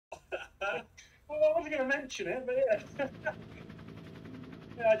Well, I wasn't going to mention it, but yeah.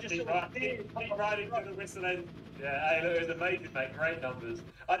 Yeah, I just Keep riding to the whistle end. Yeah, hey, look, it was amazing, mate. Great numbers.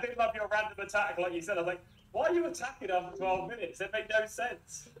 I did love your random attack, like you said. I was like, why are you attacking after 12 minutes? It made no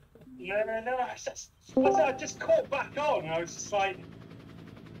sense. No, I just caught back on. I was just like,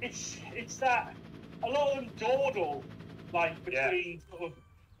 it's that a lot of them dawdle like between sort of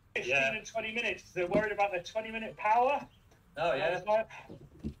 15 and 20 minutes. They're worried about their 20-minute power. Oh yeah. I was like,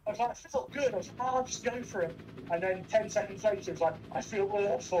 I feel good. I was like, oh, I'll just go for it. And then 10 seconds later, it's like, I feel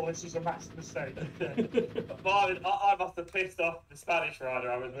awful. This is a massive mistake. I must have pissed off the Spanish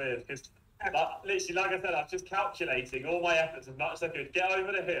rider I was with because, literally, like I said, I'm just calculating all my efforts as much as I could. Get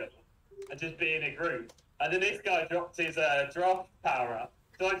over the hill and just be in a group. And then this guy dropped his draft power up.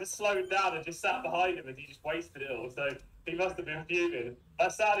 So I just slowed down and just sat behind him and he just wasted it all. So he must have been fuming. I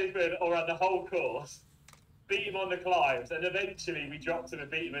sat him in around the whole course, beat him on the climbs, and eventually we dropped him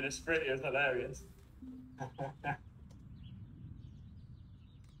and beat him in a sprint. It was hilarious.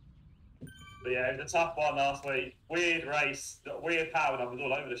 But yeah, it was a tough one last week. Weird race, weird power numbers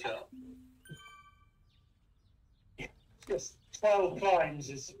all over the shop. Just 12 climbs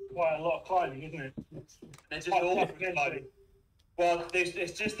is quite a lot of climbing, isn't it? They're just awful climbing. Well,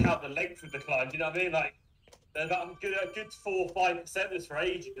 it's just how the length of the climb, do you know what I mean? Like, they're about a good 4 or 5% for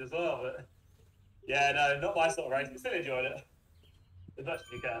ages as well. But yeah, no, not my sort of race. I still enjoyed it as much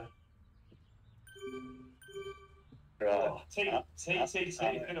as you can. Right. TTT, it's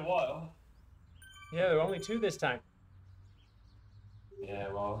been a while. Yeah, there are only 2 this time. Yeah,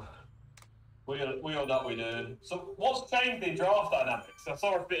 well, we all know what we're doing. So, what's changed in draft dynamics? I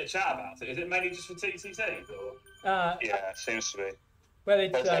saw a bit of chat about it. Is it mainly just for TTT? Or? Yeah, it seems to be. Well,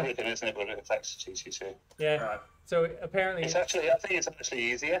 it's everything, isn't it? But it affects TTT. Yeah. Right. So apparently, I think it's actually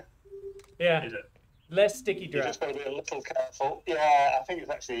easier. Yeah. Is it? Less sticky You draft. just got to be a little careful. Yeah, I think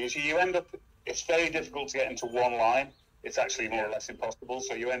it's actually easier. You end up. It's very difficult to get into one line. It's actually more or less impossible.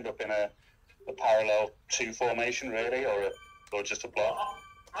 So you end up in a parallel 2 formation, really, or just a block.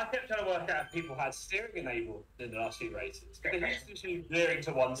 I kept trying to work out if people had steering enabled in the last few races. Because they used to just be veering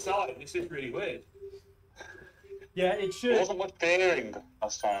to one side. This is really weird. Yeah, it should. There wasn't much veering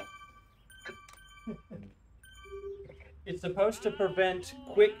last time. It's supposed to prevent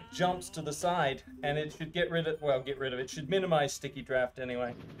quick jumps to the side, and it should get rid of it. Should minimize sticky draft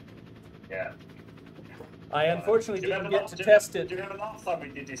anyway. Yeah. I unfortunately didn't get to test it. Do you remember last time we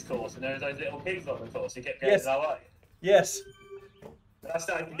did this course and there was those little kids on the course who kept getting in our way? Yes. I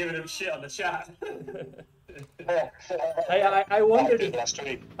started giving them shit on the chat. I wondered. Last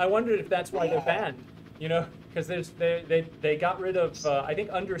week. I wondered if that's why they're banned. You know, because they got rid of. I think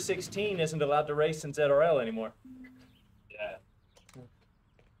under 16 isn't allowed to race in ZRL anymore. Yeah.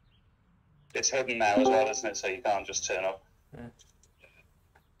 It's hidden now as well, isn't it? So you can't just turn up.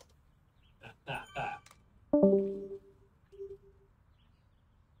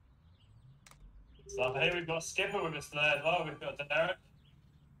 So here we've got Skipper with us there as well. We've got Derek.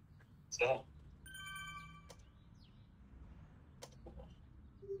 So.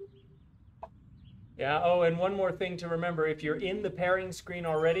 Yeah. Oh, and one more thing to remember: if you're in the pairing screen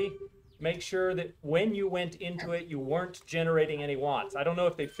already, make sure that when you went into it, you weren't generating any watts. I don't know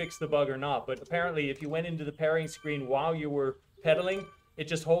if they fixed the bug or not, but apparently, if you went into the pairing screen while you were pedaling, it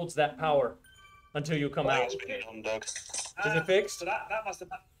just holds that power until you come out. Is it fixed? So that must have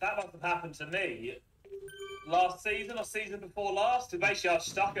happened to me last season or season before last. Basically, I was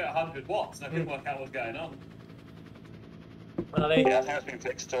stuck at 100 watts and I couldn't work out what was going on. Well, Yeah, I think that's been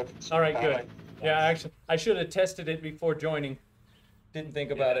fixed up. All right, good. Yeah, actually, I should have tested it before joining. Didn't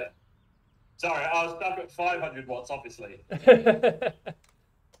think about it. Sorry, I was stuck at 500 watts, obviously.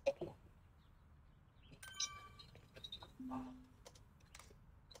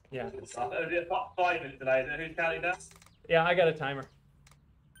 Yeah. It'll be a 5 minutes today. Who's counting down? Yeah, I got a timer.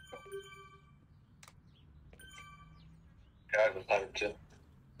 Yeah, I would like to.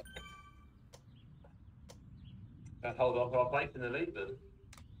 Let's hold on to our place in the lead then.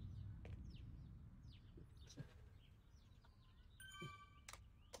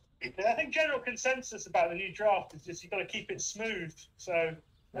 I think general consensus about the new draft is just you've got to keep it smooth. So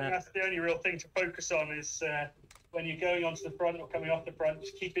I think that's the only real thing to focus on is when you're going onto the front or coming off the front,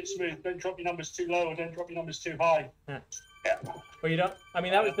 just keep it smooth. Don't drop your numbers too low or don't drop your numbers too high. Yeah. Well, you don't. I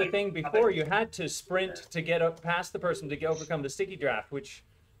mean, that was the thing before. You had to sprint to get up past the person to overcome the sticky draft, which.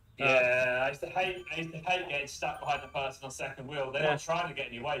 Yeah, I used to hate getting stuck behind the person on second wheel. They're not trying to get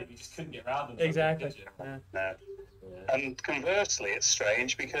in your way, but you just couldn't get around them. Exactly. No. And conversely, it's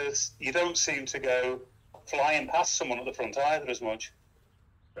strange because you don't seem to go flying past someone at the front either as much.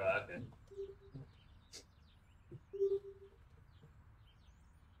 Right, okay.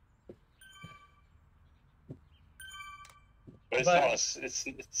 But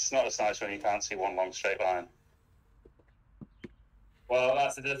it's not as nice when you can't see one long straight line. Well,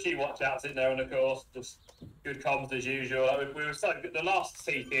 there's a few watch outs in there, and of course, just good comms as usual. Like, we were so good. The last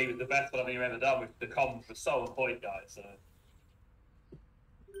TT was the best one I've ever done. With the comms were so on point, guys. So.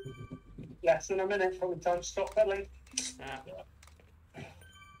 Less than a minute from the time to stop pedaling.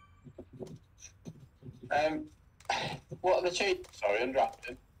 What are the changes? Sorry, on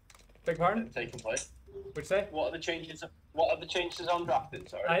drafting Beg pardon? taking place? What'd you say? What are the changes? What are the changes on drafting?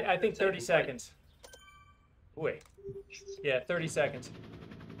 Sorry. I think 30 Taking seconds. Wait. Yeah, 30 seconds.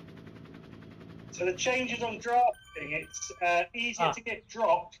 So the changes on drafting, it's easier to get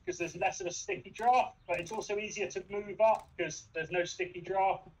dropped because there's less of a sticky draft, but it's also easier to move up because there's no sticky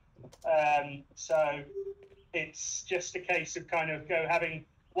draft. So it's just a case of kind of having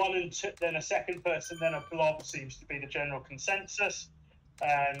one and two, then a second person, then a blob seems to be the general consensus.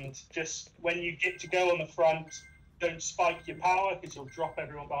 And just when you get to go on the front, don't spike your power because you'll drop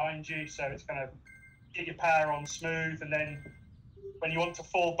everyone behind you. So it's kind of get your power on smooth, and then when you want to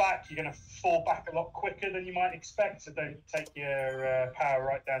fall back, you're going to fall back a lot quicker than you might expect. So don't take your power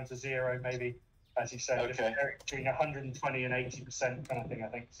right down to zero, maybe, as you said, Okay. between 120 and 80% kind of thing, I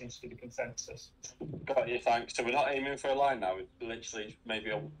think seems to be the consensus. Got you, thanks. So we're not aiming for a line now, we're literally maybe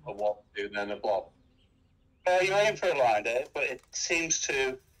a walk, and then a blob. You aim for a line, Dave, but it seems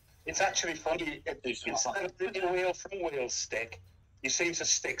to. It's actually funny. Instead of the wheel front wheel stick, you seem to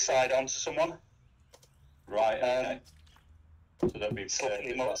stick side onto someone. Right, okay. So that'd be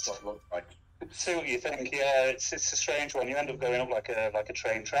slightly that's what it looks like. See what you think. Yeah, it's a strange one. You end up going up like a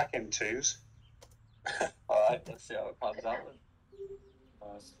train track in twos. Alright, let's see how it pans out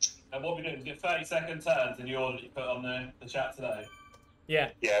then. And what we do is get 30-second turns in the order that you put on the chat today. Yeah.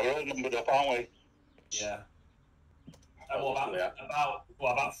 Yeah, we're all numbered up, aren't we? Yeah. And what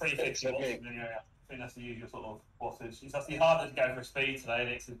about 350 watts? Yeah, I think that's the usual sort of wattage. It's actually harder to go for speed today, and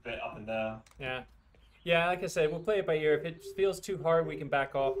it's a bit up and down. Yeah. Yeah, like I said, we'll play it by ear. If it feels too hard, we can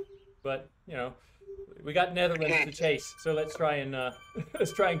back off. But, you know, we got Netherlands to chase, so let's try and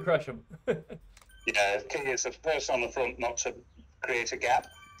crush them. Yeah, the key is the person on the front not to create a gap.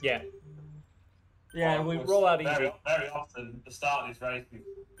 Yeah. Yeah, and we roll out easy. Very often, the start of this race, we've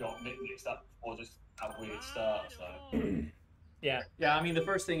got mixed up or just have weird start. So. Yeah. Yeah, I mean, the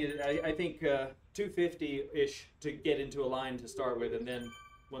first thing is, I think 250-ish to get into a line to start with, and then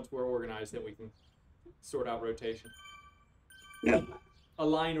once we're organized, then we can sort out rotation. Yeah. A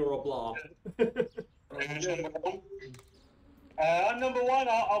line or a blob. Who's number one? I'm number one.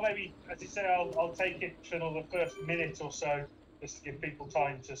 I'll maybe, as you say, I'll take it for the first minute or so, just to give people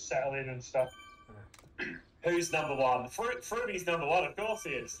time to settle in and stuff. Who's number one? Fruity's number one, of course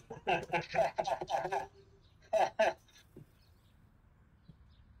he is.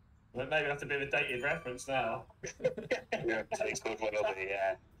 Well, maybe that's a bit of a dated reference now. Yeah, takes good one over here.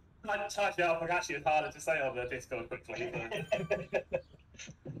 Yeah. I typed it up, actually it's harder to say on the Discord quickly. But...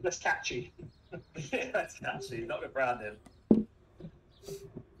 Less catchy. Yeah, that's catchy, not with branding.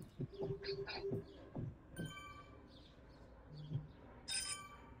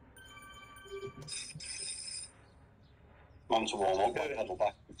 On to warm up, pedal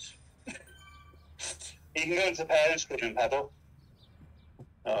backwards. You can go into pairing screen and pedal.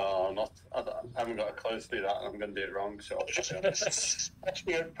 I haven't got a clue to do that, and I'm going to do it wrong. So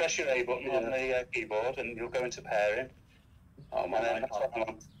press your A button on the keyboard, and you'll go into pairing. oh my And then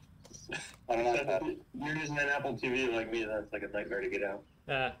iPad. on an iPad. You're using an Apple TV like me. That's like a nightmare to get out.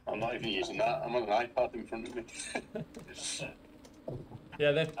 Uh, I'm not even using that. I'm on an iPad in front of me.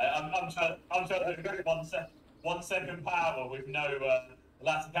 yeah, then. I'm trying to do 1 second power with no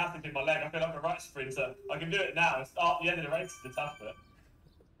lactic acid in my leg. I feel like a right sprinter. I can do it now. And start the end of the race is the tough bit.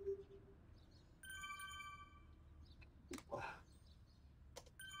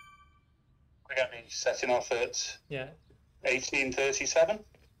 We got me setting off at Yeah. 18:37.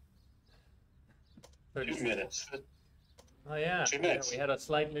 30 2 minutes. Oh yeah. 2 minutes. Yeah, we had a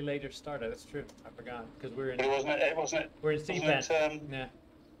slightly later start. That's true. I forgot because we're in. But it wasn't it. We're in C-Pen. Wasn't Yeah.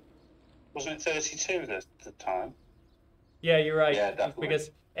 Wasn't it 32 the time? Yeah, you're right. Yeah, definitely.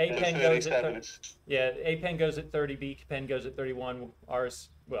 Because A It was pen goes at 37. yeah, A pen goes at 30, B pen goes at 31. Ours,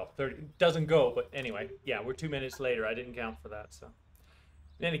 well, 30 doesn't go, but anyway, yeah, we're 2 minutes later. I didn't count for that. So,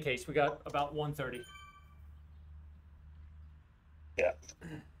 in any case, we got about 1:30. Yeah.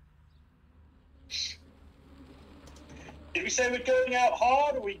 Did we say we're going out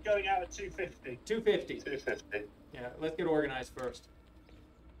hard, or are we going out at 250? 250. 250. Yeah, let's get organized first.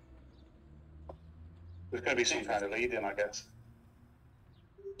 There's going to be some kind of lead in, I guess.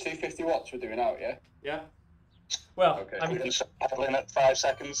 250 watts we're doing out, yeah? Yeah. Well, Okay. I We mean, can start pedaling at 5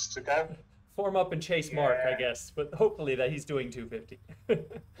 seconds to go. form up and chase Mark, I guess. But hopefully that he's doing 250.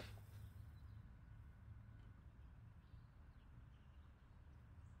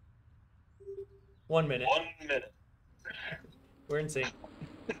 1 minute. 1 minute. We're in sync.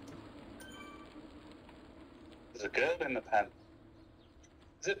 There's a girl in the pen.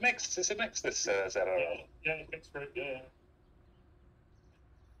 Is it mixed? Is it mixed, this Zero? Yeah, it's mixed fruit, yeah.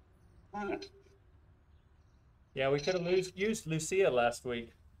 Hmm. Yeah, we could have used Lucia last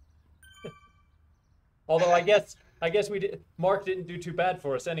week. Although I guess we did. Mark didn't do too bad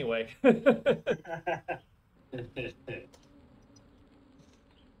for us anyway. 30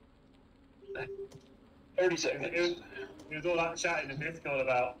 seconds. It was all that chatting in Discord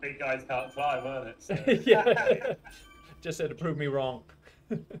about big guys can't fly, weren't it? So, Yeah. Just said to prove me wrong.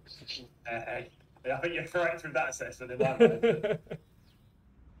 I think you're correct with that assessment in my mind.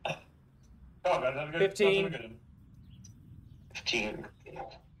 Come on, guys, have a good 15. 15.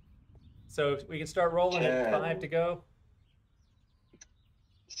 So we can start rolling at 5 to go.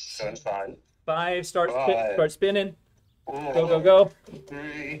 7, 5. 5, start Five. start spinning. 4, Go, go, go.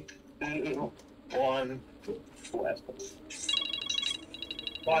 3, 2, 1. Left.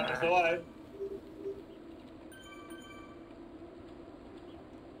 5 minutes away.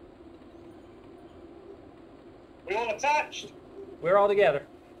 We all attached? We're all together.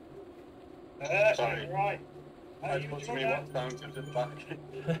 Sorry. Right. I put me what down to the back.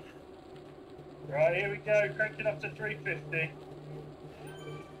 Right, here we go. Cranking up to 350.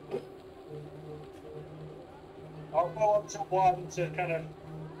 I'll go up to 1 to kind of...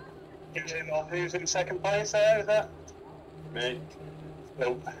 Who's in second place there? Is that? Me.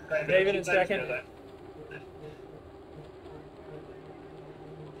 Nope. David in second.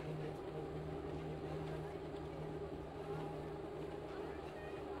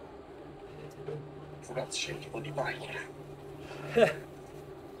 Forgot to shake your bloody bike.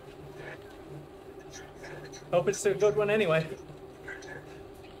 Hope it's a good one anyway.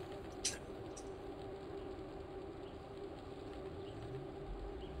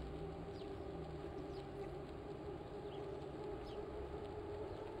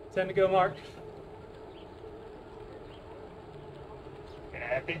 Time to go, Mark.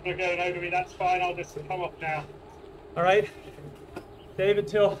 Yeah, people are going over me. That's fine. I'll just come up now. All right. David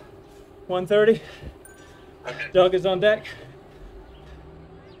till 1:30. Okay. Doug is on deck.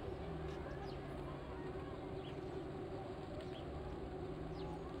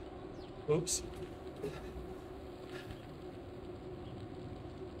 Oops.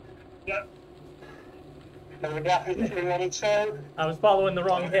 Yep. Have a gap between 1 and 2. I was following the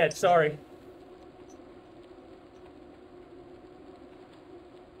wrong head. Sorry.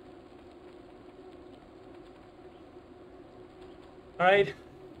 All right.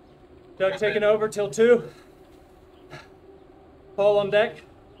 Doug taking over till 2. Paul on deck.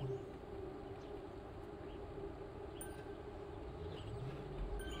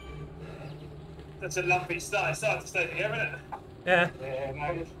 That's a lumpy start. It started to stay together, isn't it? Yeah. Yeah,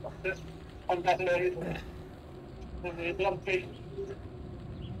 no. Just on that day. It's lumpy.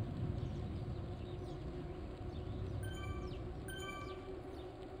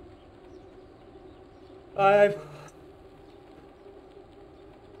 Five.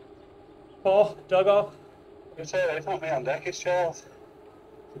 Paul, Doug off. It's all right. It's not me on deck. It's Charles.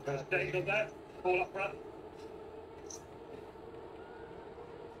 David on that. Ball up front.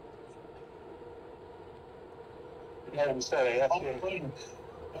 Yeah, I'm sorry. That's you.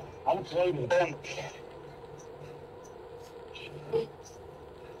 I'm playing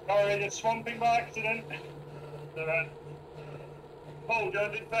Sorry, just swamping by accident. So, Paul,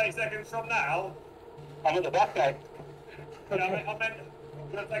 go 30 seconds from now. I'm at the back now. Yeah, I meant, I'm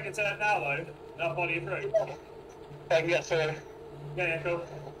going to take a turn now, though, and I'll follow you through. I can get through. Yeah, cool.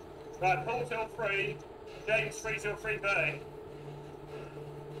 Right, Paul till 3, James 3 till 3:30.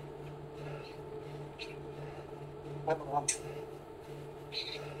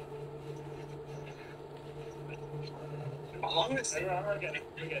 Honestly. We're getting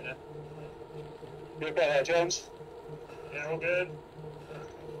there. You okay there, James? Yeah, all good.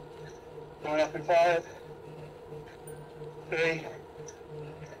 Going up in 5, 3,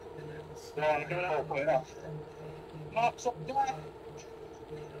 1. Oh, coming off. Mark's up there.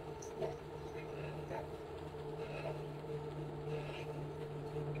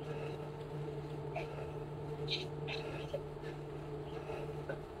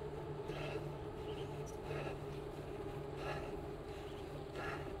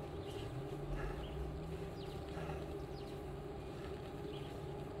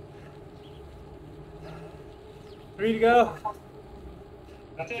 Three to go.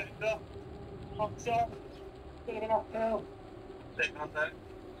 That's it. Mark's up. Bit of an uphill. Take on that.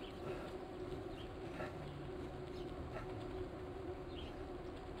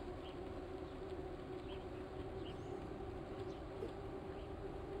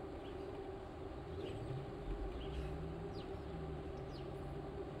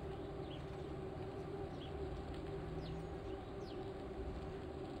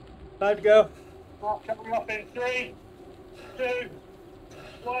 5 to go. Mark coming off in 3, 2,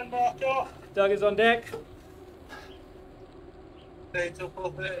 1, mark off. Doug is on deck. 30 till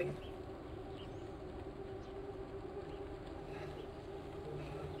 4:30.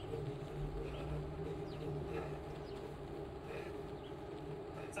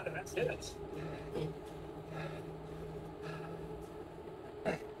 That's it.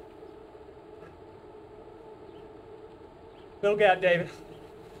 Little gap, David.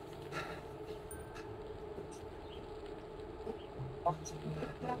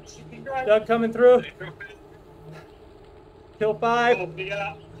 Doug coming through. Till 5. Oh,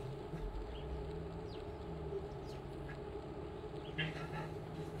 yeah.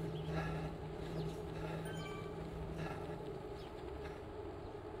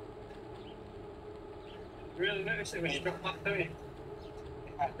 Really notice it when you drop that, don't you?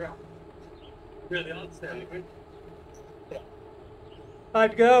 Yeah, drop. Really hard to stay on the grid.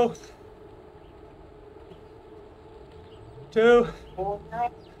 5 to go. 2.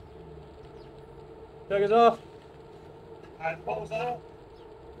 Doug is off. And what was that?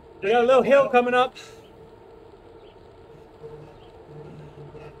 We got a little hill coming up.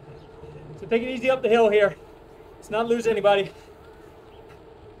 So take it easy up the hill here. Let's not lose anybody.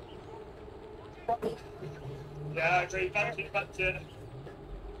 Yeah, great. Back to it.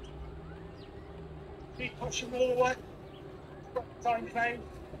 Keep pushing all the way. Time claim.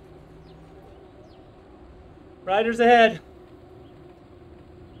 Riders ahead.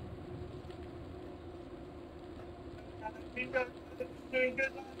 Keep going. Doing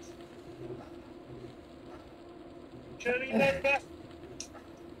good, lads. Turning left back.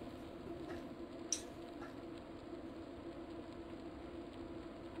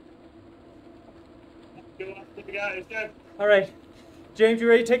 It's good. All right. James, you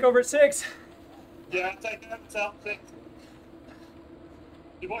ready to take over at 6? Yeah, I'm taking it myself. 6.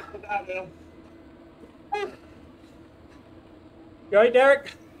 You want to put that there? You all right,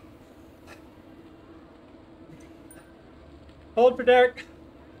 Derek? Hold for Derek.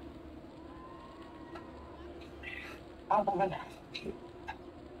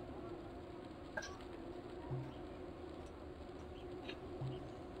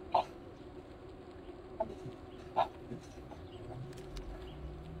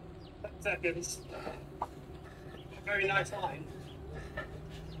 Seconds. Very nice line.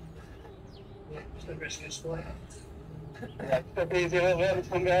 Just the risk is for it. Yeah, took it easy a little bit. This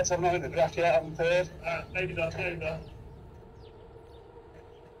one guys, I'm not in the draft yet. I'm third. Maybe not, maybe not.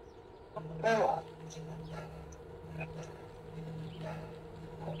 Oh.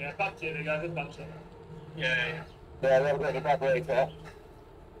 Yeah, back to you, guys. Back to you. Yeah. Yeah, a little bit of a bad break there.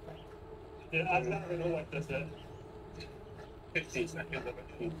 Yeah, I'm not going to know what this is. 15 seconds of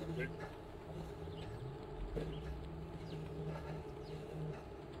it.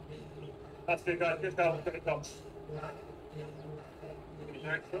 That's good, guys. Good call. Good call.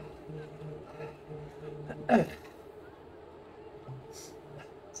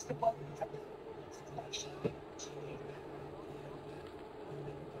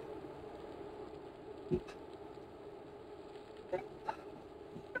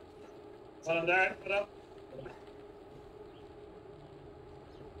 Well done, Derek. Put up.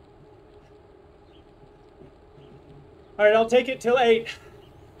 All right, I'll take it till 8.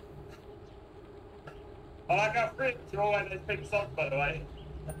 Oh, I got free. You're all in this big song, by the way.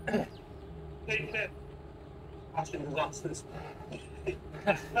 Take it. Ashton disasters.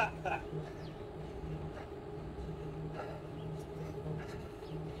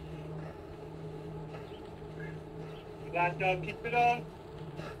 Glad job. Keep it on.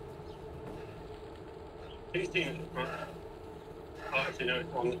 Whose team is it from? Oh, actually, no,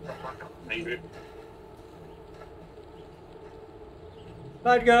 it's on the back up. Maybe.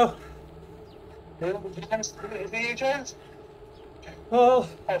 5 to go. James, is it you, James? Pull.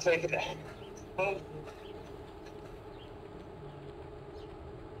 I'll take it. Pull.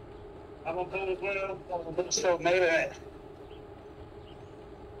 I'm on pull as well. I'm still nailing it.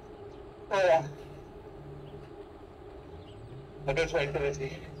 Oh, yeah. I did wait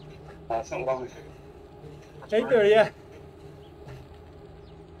 30. That's not long. 8:30, yeah.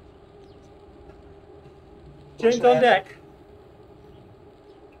 James on deck.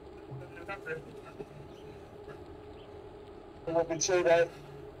 I can see that.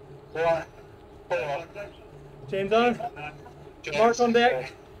 Right. James on. Mark on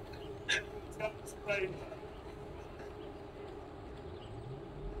deck.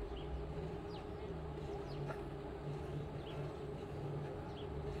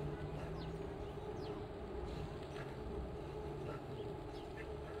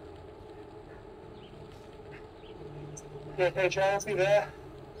 Okay, Charles, you there?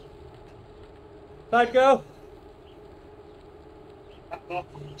 5 to go.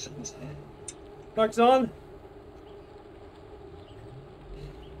 Mark's on.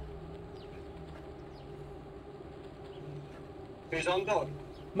 Who's on dog?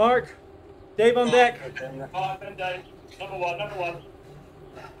 Mark. Dave on deck. Alright, then Dave. Number one.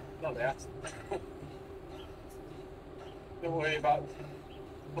 Not there. Don't worry about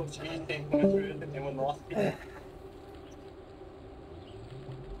Portuguese team coming through if they won the last game.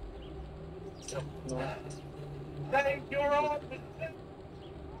 Dave, you're on.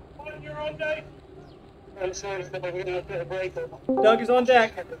 You're on, Dave. I'm sorry, we're going to do a bit of break up. Doug is on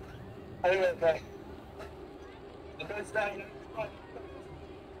deck. I think we're okay. I'm going to stay. Right.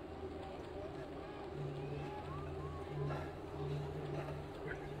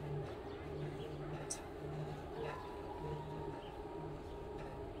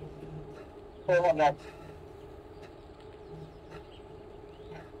 Hold on now.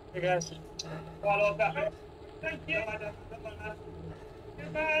 Hey guys. Follow back. Thank you.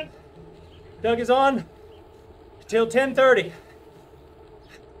 Good man. Doug is on till 10:30.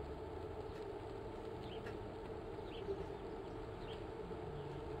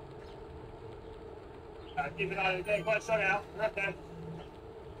 Keep an eye on it. Getting quite strong out. Okay.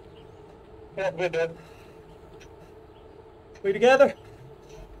 Yeah, we're good. We together?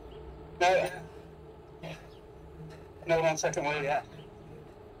 No. No, 1 second wait yet.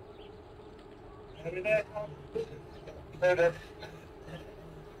 Over there. We're good.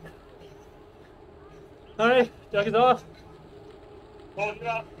 All right, Doug is off. Hold it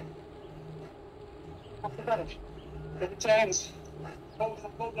up. Off the bench. Get the chains. Hold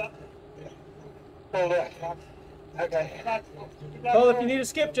up. Hold it. Okay. Well, if you need to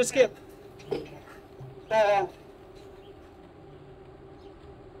skip, just skip.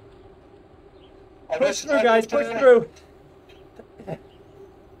 Push through, guys. Push through.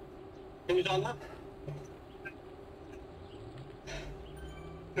 Who's on that?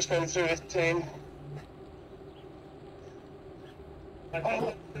 Just going through this team.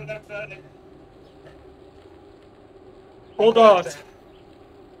 Bulldogs.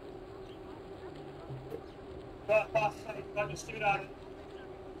 Just do that.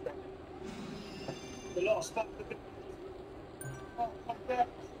 A lot of stuff.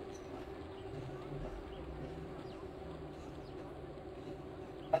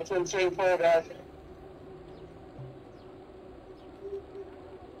 That's 1, 3, and 4, guys.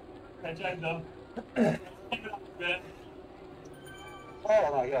 Okay, James on.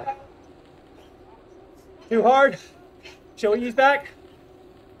 Oh my god. Too hard. Shall we ease back?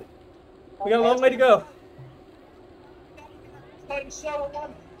 We got a long way to go. Starting slow at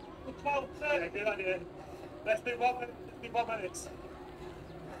 1 to 12, 30. Yeah, good idea. Let's do 1 minute. Let's do 1 minute.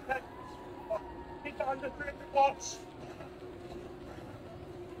 Okay. Keep it under 300 watts.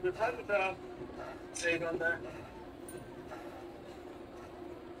 We've run the down. Stayed on there.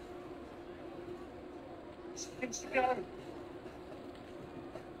 Seems to go.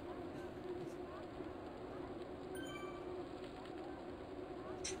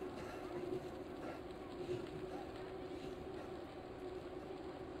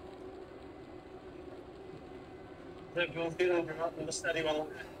 Don't go feeling you're not in the steady one.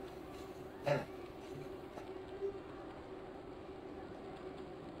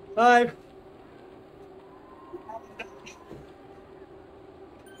 Five.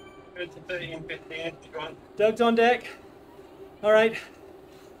 Go to 13, 15, go on. Doug's on deck. All right.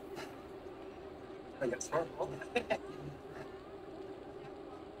 I get smart.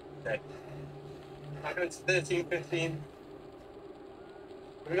 Okay. I go to 13, 15.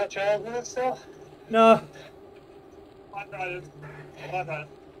 Have we got Charles with us still? No.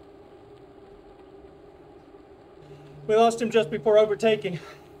 We lost him just before overtaking.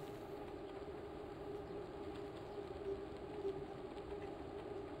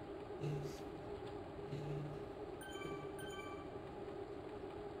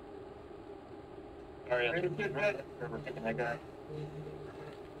 Sorry, I didn't remember picking that guy.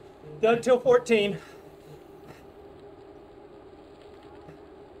 Doug till 14.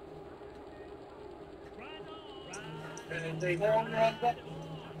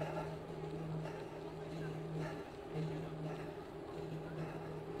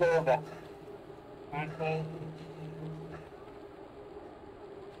 Over. Handball.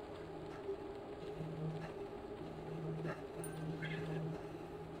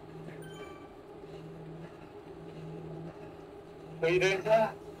 What are you doing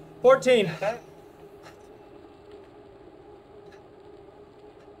there? 14. Okay.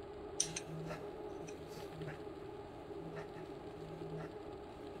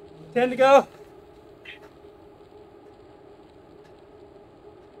 Ten to go.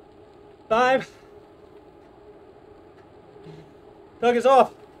 5. Doug is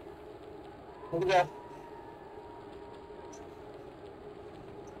off. Here we go.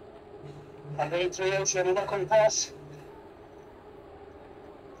 I'm doing 3 ocean, I'm not coming past.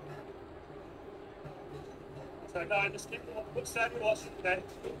 So no, just keep what stand it was, okay?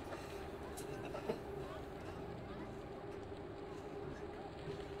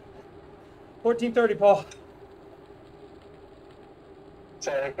 $14.30, Paul.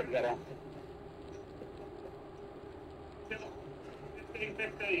 Sorry, I couldn't get on.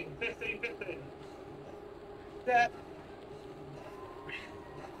 15. Yeah.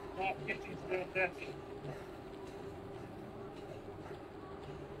 Not 15 to go there.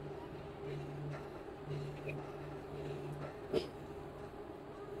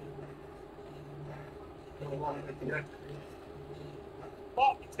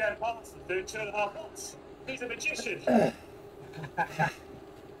 Mark, he's going past us, doing 2.5 knots. He's a magician.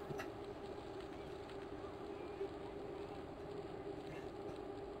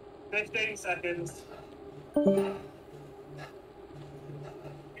 15 seconds. 5.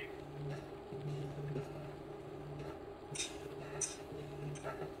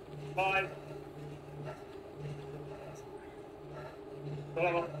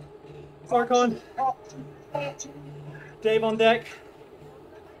 Mark on. Dave on deck.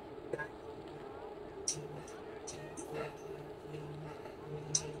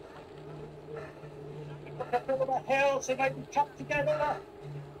 Up over the hill so they can come together.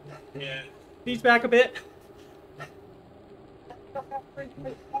 Yeah. Beach back a bit.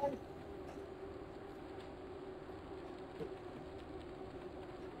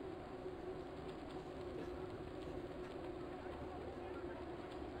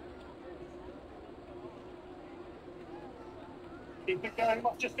 Keep it going,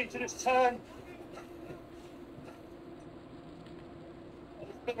 not just into this turn. A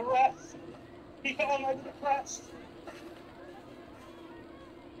bit of rest. Keep it on over the crest.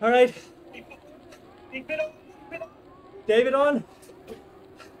 All right. Keep it on. Keep it on. David on.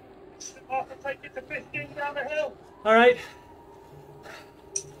 After take it to 15 down the hill. All right.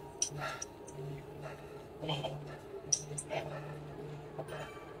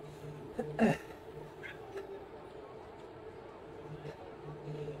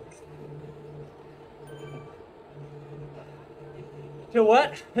 To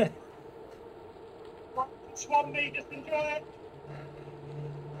what? Swan me, just enjoy it.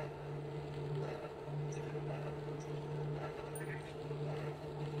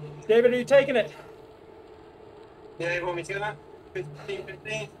 David, are you taking it? Yeah, you want me to do that?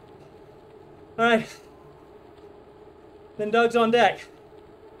 15. All right. Then Doug's on deck.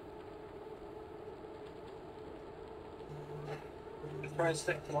 Just try and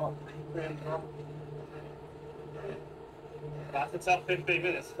stick to what? That's a tough 15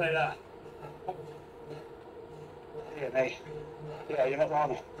 minutes to play that. Yeah, mate. Yeah, you're not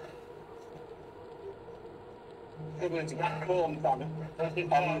wrong. Struggling to get warm, damn it.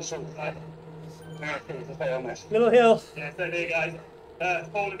 I'm so tired. I'm going to stay on this. Little hill. Yeah, stay there, guys.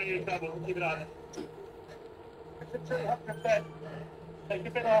 Paul and me in trouble. Keep it on. Take a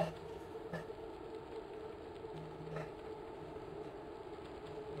bit off.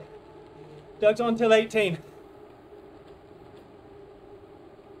 Doug's on till 18.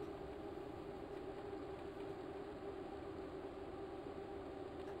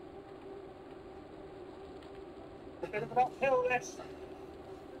 A bit of an uphill this.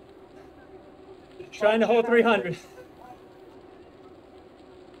 Trying to hold 300.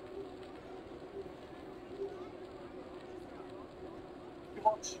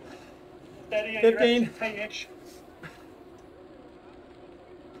 Steady at 15. your finish.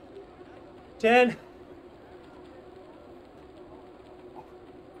 10.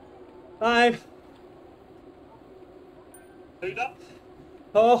 5. Who's up?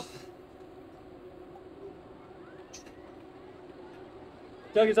 Paul.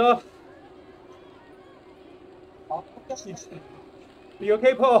 Doug is off. Are you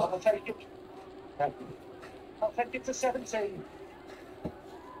okay, Paul? I'll take it. I'll take it to 17.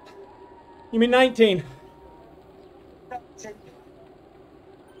 You mean 19? 17.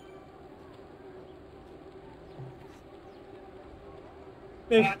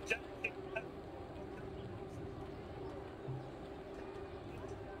 Maybe.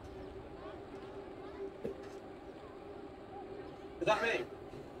 Is that me?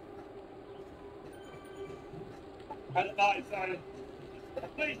 And at night, so.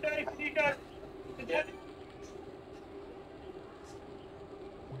 Please, Dave, can you go? Yeah.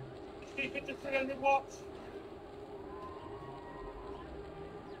 Keep it to 300 watts.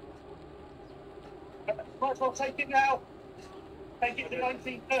 Might as well take it now. Take it to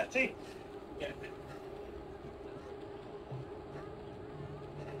 1930. Yeah.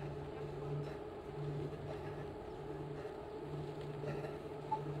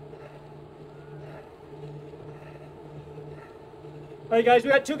 right, guys, we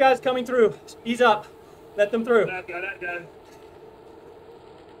got 2 guys coming through. Ease up. Let them through. Let go, let go.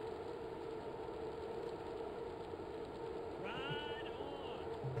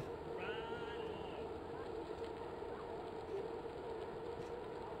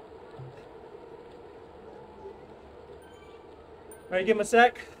 All right, give him a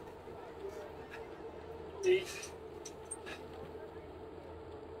sec. Deep.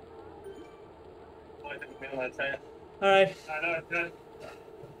 All right. I know, okay.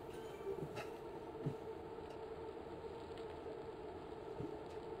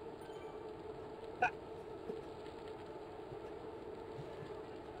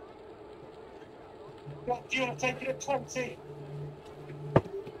 Do you want to take it at 20?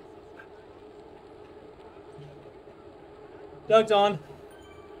 Doug's on.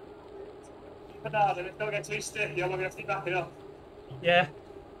 Keep it down, and if don't get too sticky, I'm going to have to keep backing up. Yeah.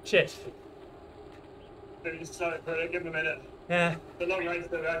 Shit. Maybe just slow it for it, give him a minute. Yeah. The long race,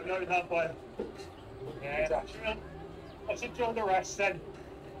 though, right? Not even halfway. Yeah, let's enjoy the rest then.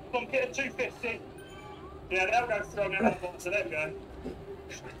 Plunk it at 250. Yeah, they'll go through on their so there we go.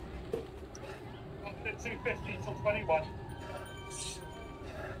 Plunk it at 250 till 21.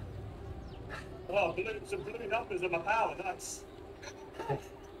 Oh, some blue numbers on my power, nice.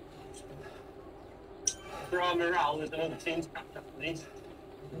 For our morale, there's another team's catch up for these.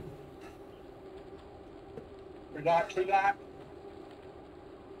 Relax, relax.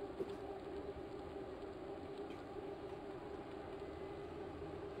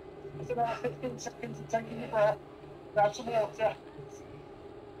 It's about 15 seconds of taking your breath. Grab some water.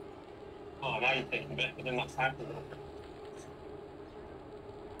 Oh, now you're taking a bit, but then that's time for water.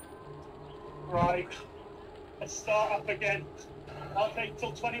 Right. Let's start up again. I'll take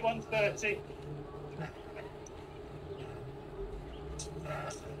till 21:30.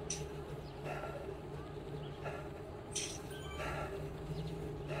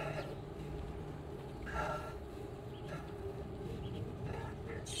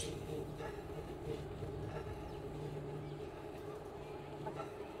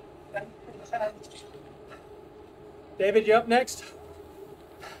 David, you up next?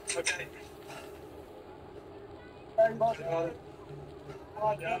 Okay.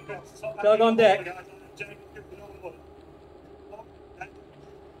 Doug on deck.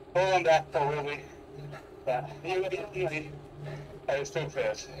 All on deck, probably. Yeah. It's too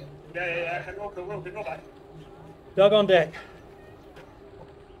first. Yeah. Go back. Doug on deck.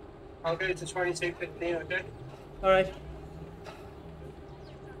 I'll go to 22:15, okay? All right.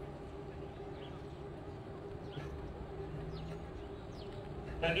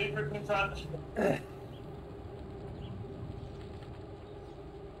 Yeah, do grip in front.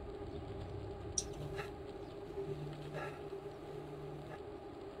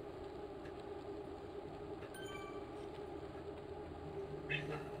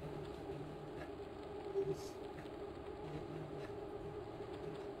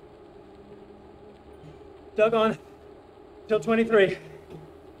 Doug on till 23.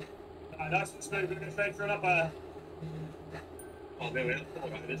 Nice and smooth, we're going to stay through up there. Oh, there we are. Oh,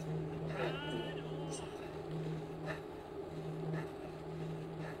 right, it is.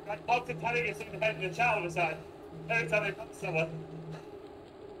 Like Pogs and Teddy gets in the head in the chat on the side. Every time they punch someone.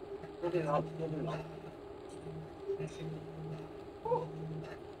 Moving on.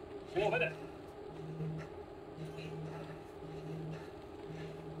 Warm, isn't it?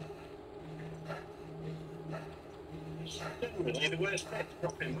 Generally, the worst bit,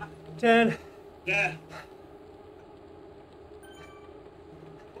 dropping back. 10. Yeah.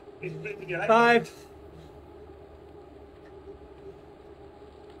 He's flipping your head. 5.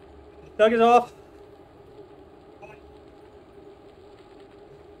 Doug is off.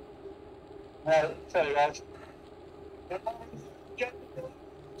 No, tell you what.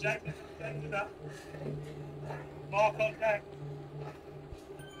 Jack, it up. Mark on deck.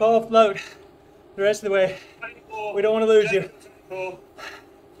 Paul, float. The rest of the way. 24. We don't want to lose you. 24.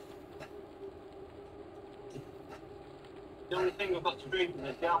 The only thing we've got to drink is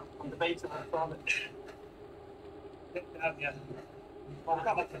the gap on the base of the front. Yeah. Oh,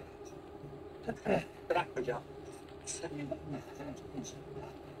 come on. Back the gap.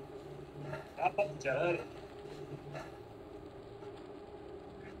 I popped it early.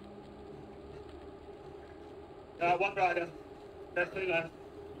 One rider. Definitely left.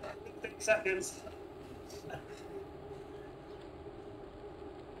 15 seconds.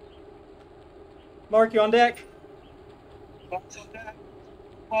 Mark, you on deck? Mark's on deck.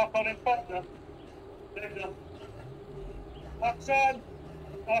 Mark on in front now. There you go. Mark's on.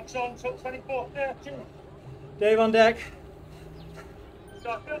 Mark's on till 24:30. Dave on deck. So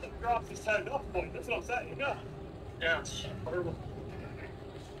I feel the grass is turned off, boy. That's what I'm saying. Yeah. Yeah, it's horrible.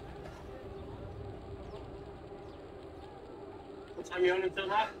 time you on until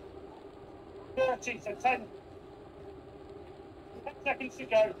that? 30, so 10 seconds to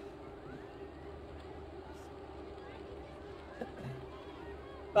go.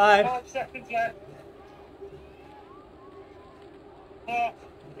 5. 5 seconds left. Half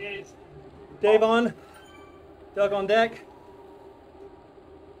is Dave on. Doug on deck.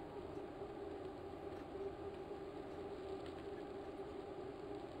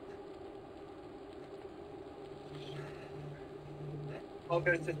 I'll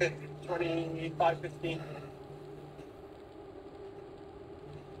go to 25:15.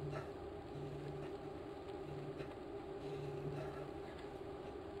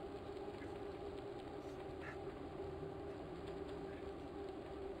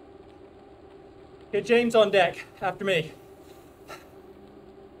 Get James on deck after me.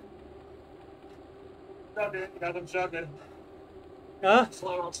 Struggling, guys, I'm struggling. Huh?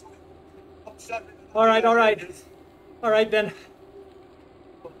 Slow. I'm struggling. All right, all right. All right then.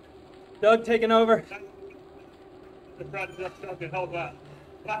 Doug taking over. The front, I'm struggling, hold that.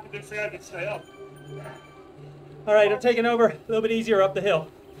 Back to do 300, stay up. All right, I'm taking over. A little bit easier up the hill.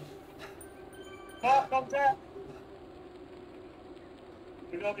 Mark on deck.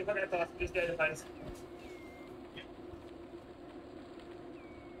 We don't be forget to just get the pace.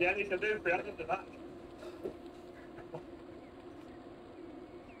 Yeah, you can do 300 to that.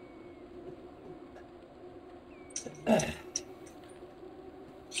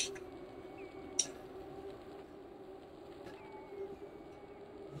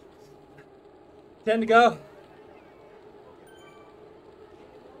 Ten to go.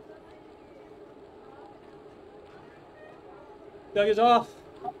 Doug is off.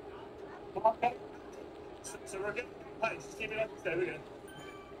 Okay. So we're getting pace. Just keep it up, stay, we're good.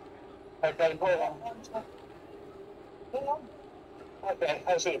 Okay, hold on. Hold on. Okay,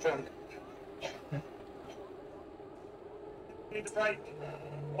 how's it from? Need a break.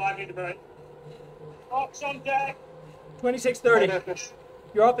 5 need a break. Mark's on deck. 26:30.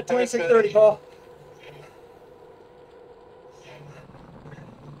 You're up at 26:30, Paul.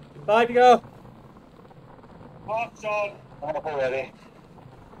 5 to go. Mark's on. I'm up already.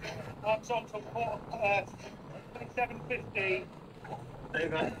 Mark's on till 27:15. There you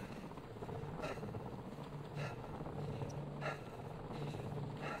go.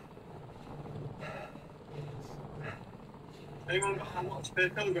 Anyone got how much per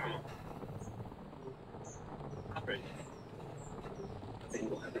kilogram? Average. I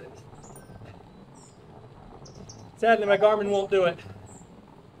think what average. Sadly, my Garmin won't do it.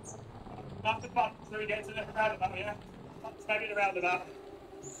 That's the button so we get to the roundabout, yeah? That's maybe the roundabout.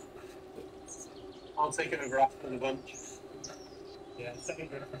 I'll take it over after the bunch. Yeah, second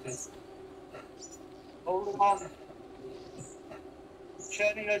differences. Hold on.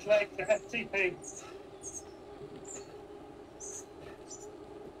 Churning those legs to FTP.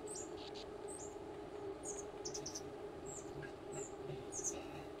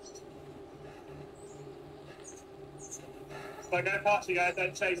 If I go past you guys,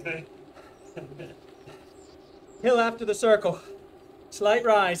 don't chase me. Hill after the circle. Slight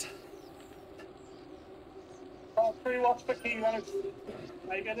rise. 3 watts per kilo.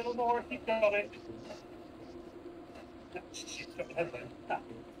 Maybe a little more if you've got it. She's got the headline.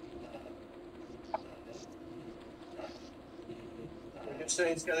 We're just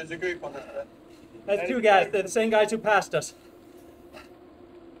staying together as a group on this bit. That's 2 guys. They're the same guys who passed us.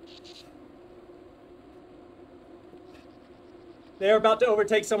 They're about to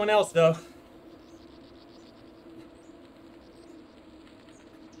overtake someone else, though.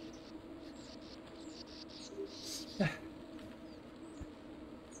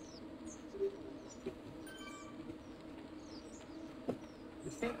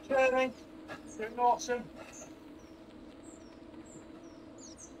 Keep churning. Doing awesome.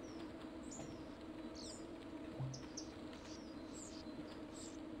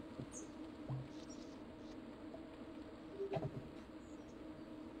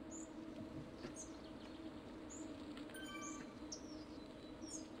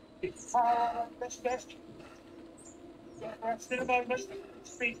 Keep power on this desk. Get rest in a moment.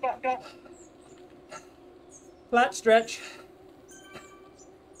 Speed back up. Flat stretch.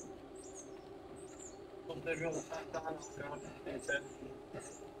 Everyone's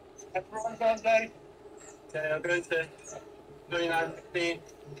on day. Okay, I'm going to 29:15.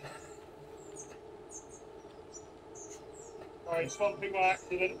 Sorry, swamping by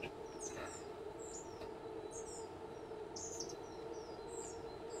accident.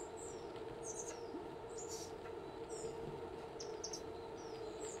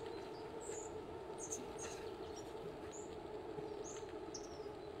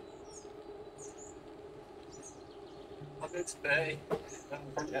 It's 30.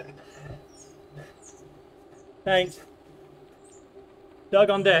 Thanks. Doug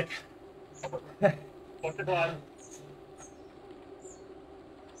on deck. What's the climb?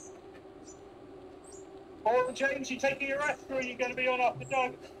 Or James, you taking a rest, or are you going to be on after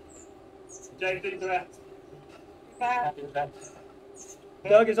Doug? James, take the rest.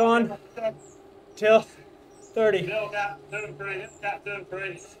 Doug is on till 30. Little gap, 2 and 3, little gap, 2 and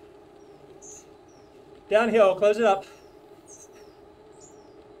 3. Downhill, close it up.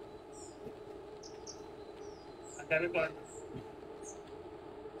 Okay, we've got it.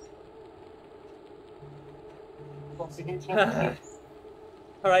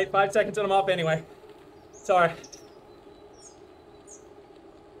 All right, 5 seconds and I'm off anyway. Sorry.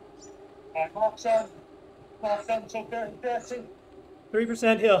 Alright, Mark's on. Mark's on till 30.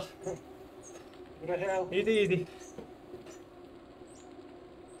 3% hill. What the hell? Easy, easy.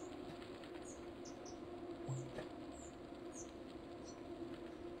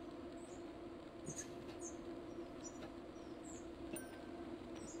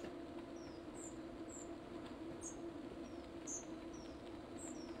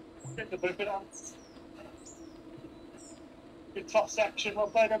 Get the book it on. Good top section, well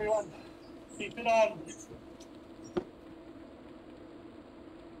played everyone. Keep it on.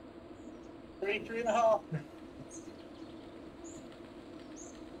 3.5.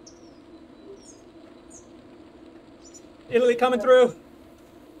 Italy coming through.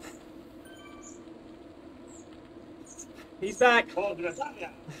 He's back. Hold the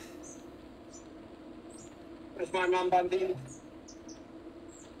Italia. Where's my man Bandini?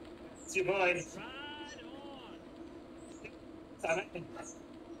 It's your boy. Damn it.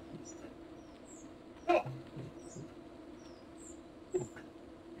 Oh.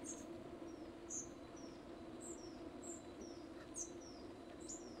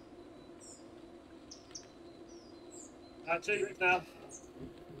 Two groups now.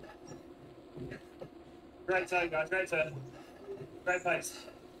 Great turn, guys. Great turn. Great pace.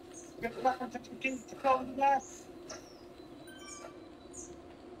 Get the back to begin to go there.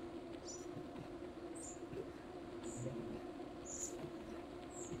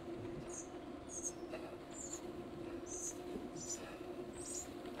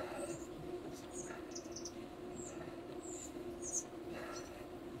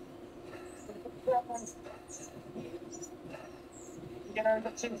 Get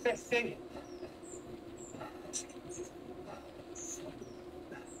over 250.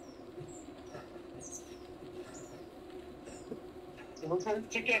 We're going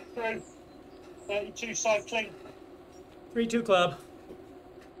to get through 32 cycling. 3-2 club.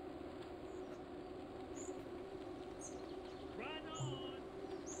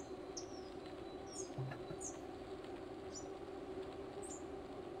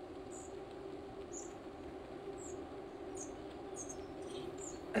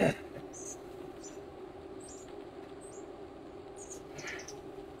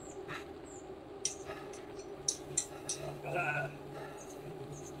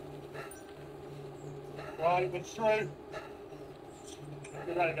 Right, we're through.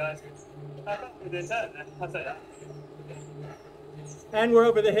 Good running, guys. We did turn there. I'll say that. And we're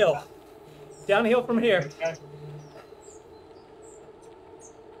over the hill. Downhill from here. Okay.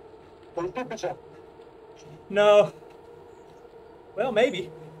 Well, temperature. No. Well,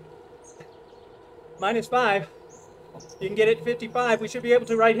 maybe. -5. You can get it 55. We should be able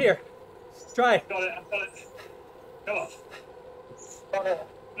to right here. Try. Got it. I've got it. Come on. Got it.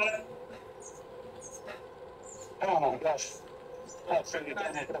 Got it. Oh my gosh. That's really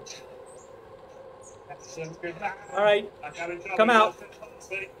bad. Excellent. Good. All right. Come Come out.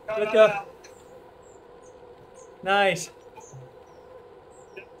 Let's go. Nice.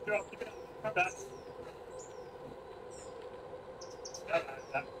 Drop. Come back.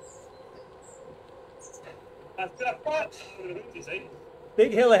 That's good. You see?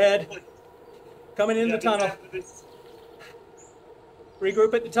 Big hill ahead. Coming in the tunnel.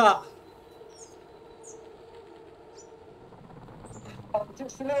 Regroup at the top.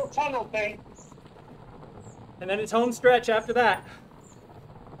 Just a little tunnel thing. And then it's home stretch after that.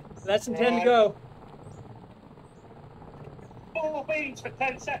 Less than 10 to go. 4 beans for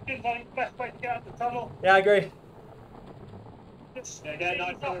 10 seconds. I think the best way to get out of the tunnel. Yeah, I agree. Just Yeah, get a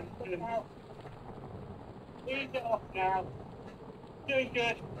nice ease off one. now. Ease it off now. Doing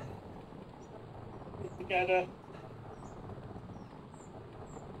good. Get together.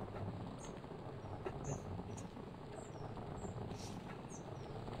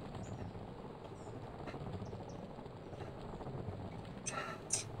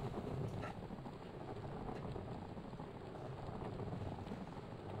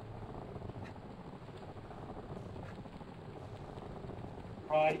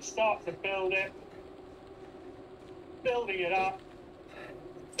 Right, start to build it. Building it up.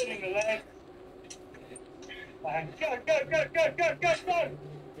 Spinning the leg. And go, go, go, go, go, go, go!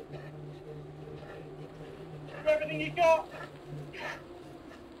 Do everything you got.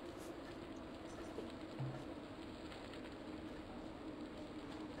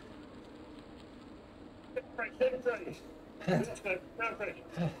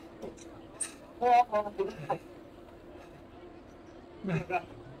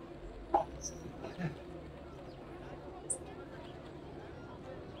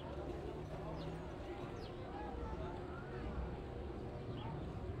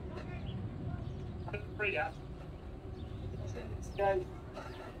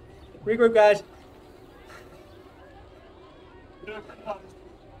 Regroup, guys.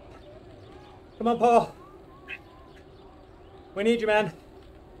 Come on, Paul. We need you, man.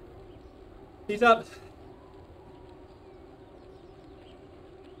 He's up.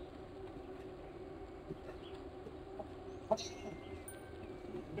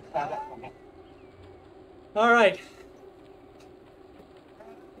 All right.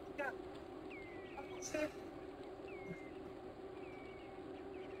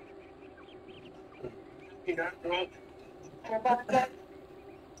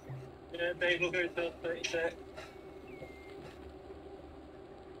 Yeah, Dave will go till 36.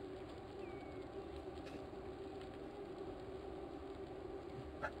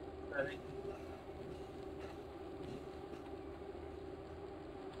 Ready?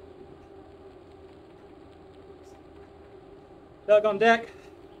 Doug on deck.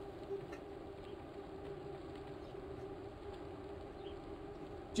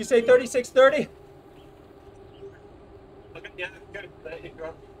 Did you say 36:30? Okay, yeah, go. Hit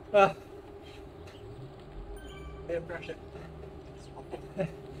your air pressure.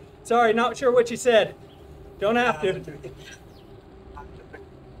 Sorry, not sure what you said. Don't have to.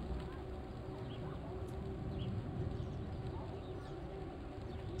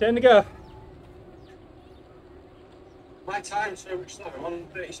 10 to go. My time's so much slower. I'm on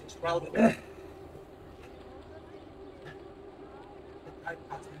 36:12.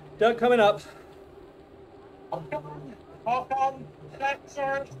 Doug coming up. Walk on, deck,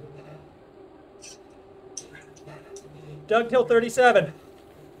 sir. Doug till 37.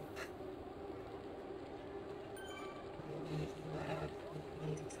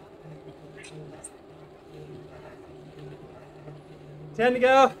 Ten to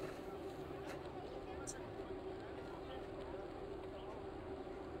go.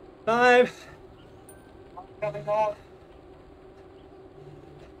 5. Coming on.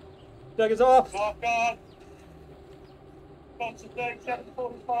 Doug is off. Walk on. Concentrate,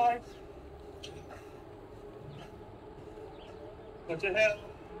 7:45. Go to hill.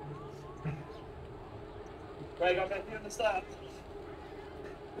 Greg, I'll make you understand.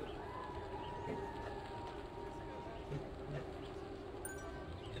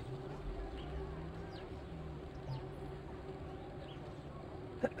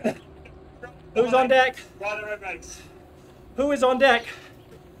 Who's on deck? Rider and race. Who is on deck?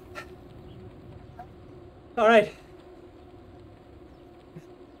 All right.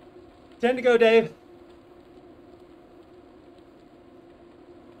 10 to go, Dave.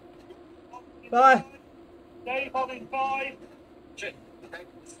 5. Dave holding 5. Shit. Okay.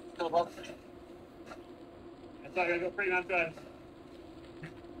 Still above. That's like I've got 3 man turns.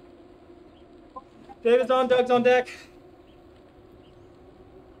 David's on, Doug's on deck.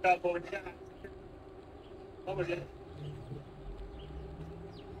 Start forward, yeah. I'm with you.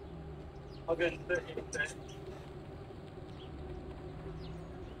 I'll go to 38.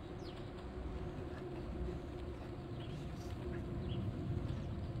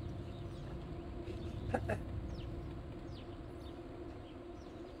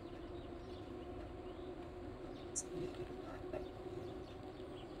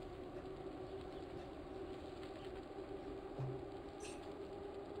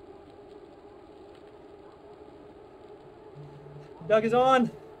 Doug is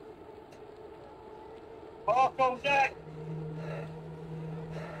on. Mark on deck.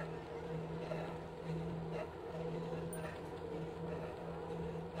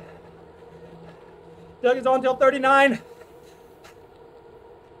 Doug is on till 39.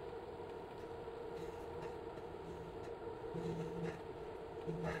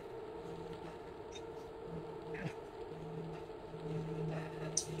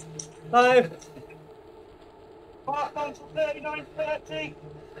 Five. Mark on till 39:30.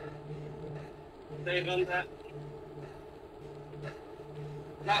 Dave on that.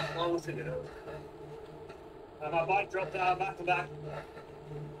 Not long to go. And my bike dropped down back to back.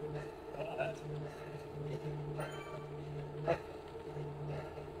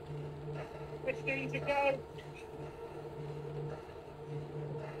 15 to go.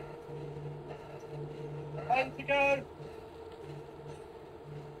 10 to go.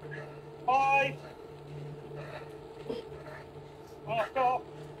 5. Mark off.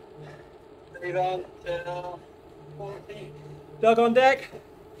 Breathe on. 40. Doug on deck.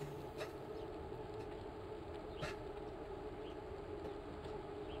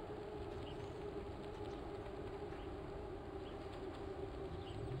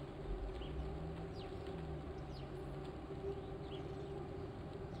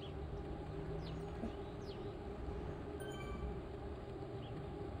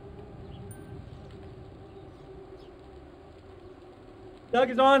 Doug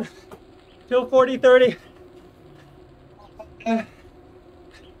is on till 40, 30.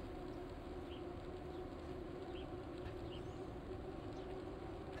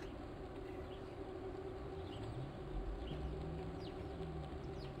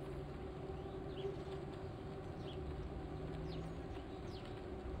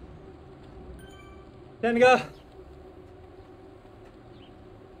 Ten to go.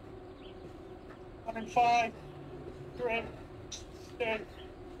 1 and 5. 3. 2.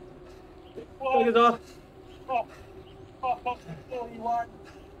 Doug is off. Off 41.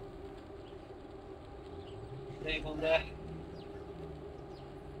 Dave on deck.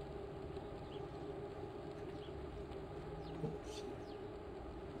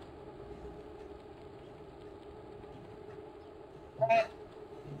 Right.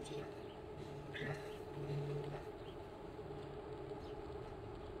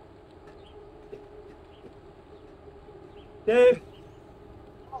 Dave.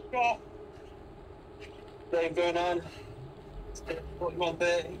 Mark off. Dave going on. 41,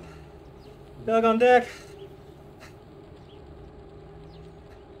 30. Doug on deck.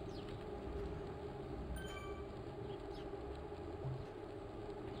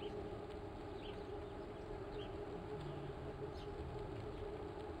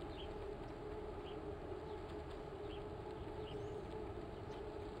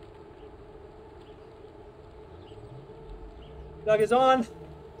 Doug is on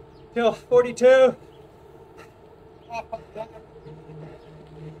till 42.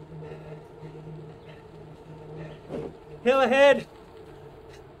 Hill ahead.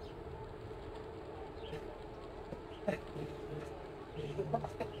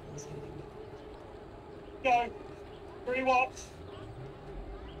 Go. 3 watts.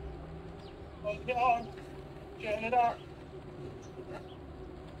 Get on. Getting it up.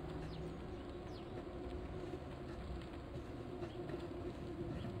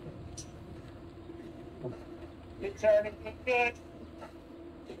 Good turning, good.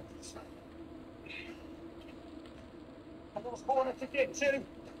 And those corner to get to.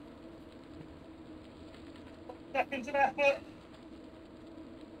 Seconds of effort.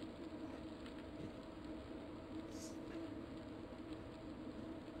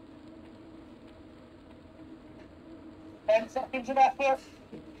 Ten seconds of effort.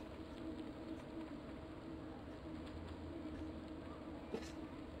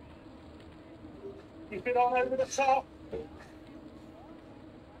 Keep it on over the top.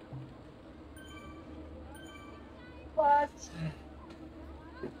 Flat.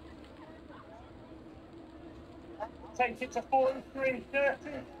 Take it to 43,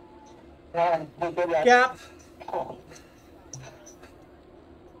 30. Gap.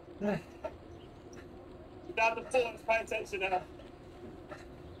 Down the forwards, pay attention now.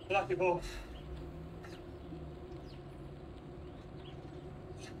 Lucky ball.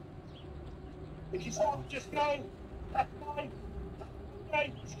 If you stop, just go. Left line.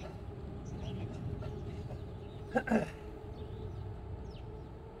 Straight.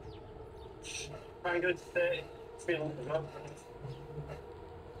 Try and go to 30. Feel as well.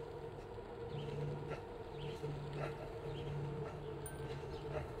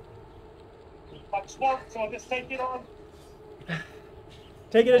 I've swamped, so I'll just take it on.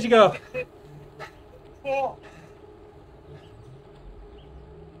 Take it as you go. 4.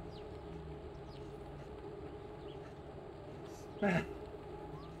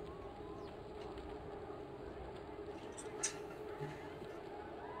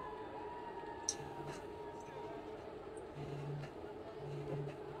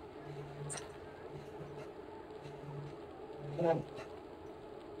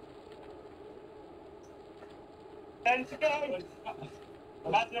 Ten to go.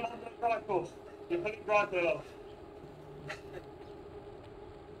 Imagine I'm on the rifle. You put it rifle on.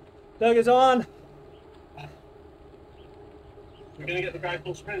 Doug is on. We're going to get the guy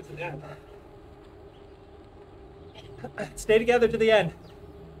full sprint at the end. Stay together to the end.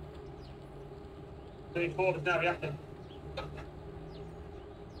 Doing forwards now, we have to.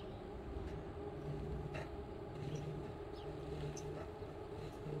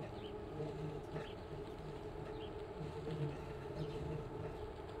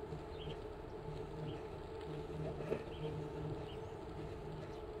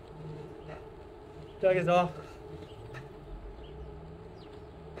 Doug is off.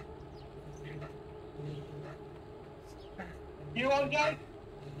 You on, Jay?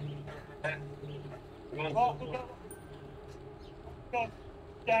 Oh, go,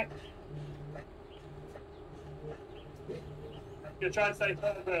 Jack. You're trying to stay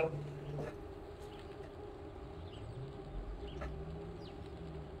third wheel.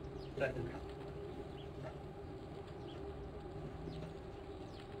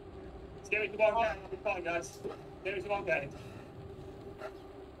 Give it to one game, I'll be fine, guys. Give it to one game.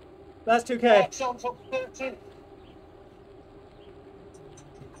 Last 2K. Mark's on top 30.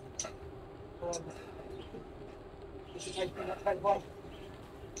 This is taking that 10-1.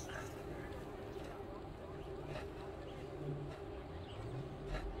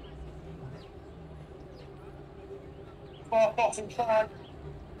 Mark off inside.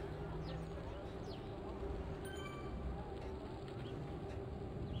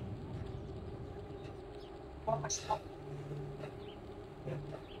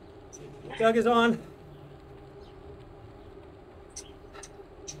 Doug is on.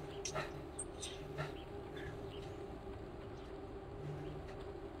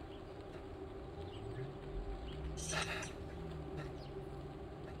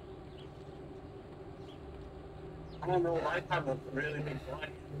 I don't know, my time was a really big flight.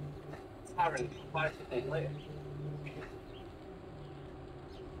 It's Aaron, 5 later.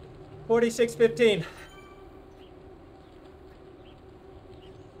 46:15.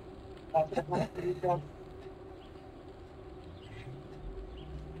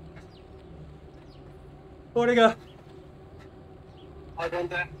 Four to go. I got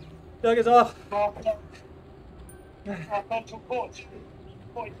that. Doug is off. Mark on to 40.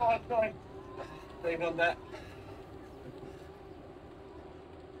 45, sorry. They got that.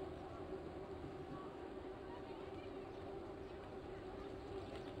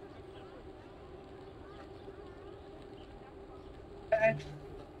 And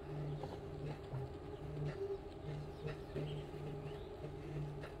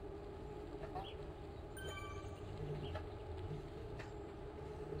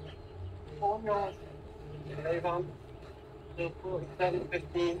on yours. They've on. Still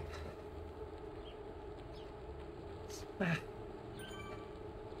 47-15.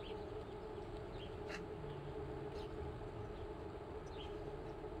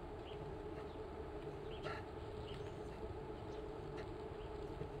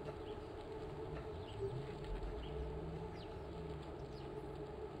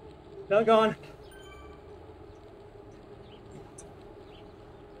 Doug on.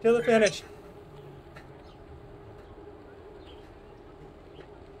 Till the finish.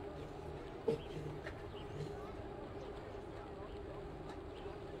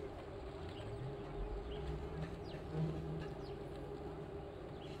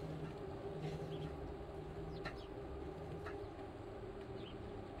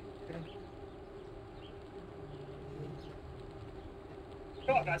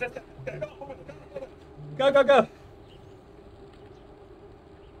 Go on, guys. Let's go. Go, go, go.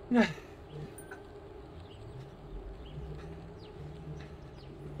 Yeah.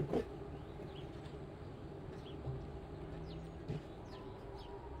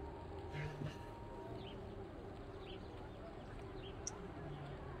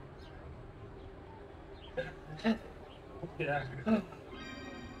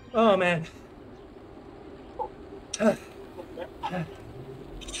 Oh, man.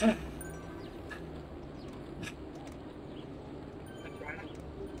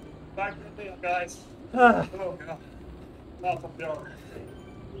 Back to the field, guys. Ah. Oh, God. Not the field.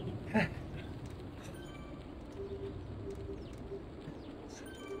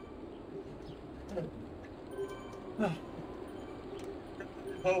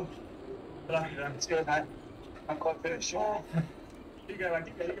 Oh, black down. It's good, mate. I'm quite finished. Keep going,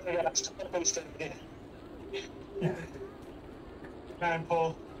 keep going, keep going. Yeah, stop and stay here. Man,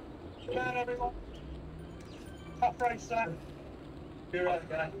 Paul. Man, everyone. Tough race, that. You're right,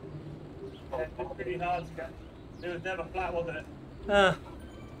 guy. Yeah, it's pretty hard to get. It was never flat, wasn't it? Ah.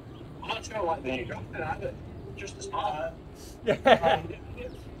 I'm not sure what the dropped it either. Just as smart. Yeah.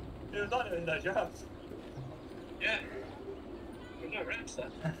 It was like doing those jobs. Yeah. There's no reps there.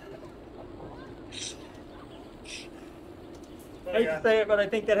 I hate to say it, but I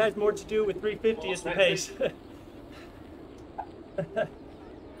think that has more to do with 350 as the pace.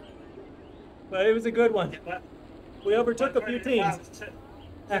 But it was a good one. We overtook a few teams.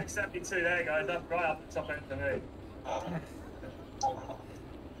 72 there, guys. That's right up the top end for me.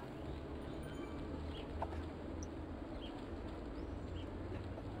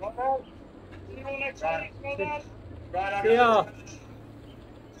 Well, see you all next week. Well done. Right, See ya.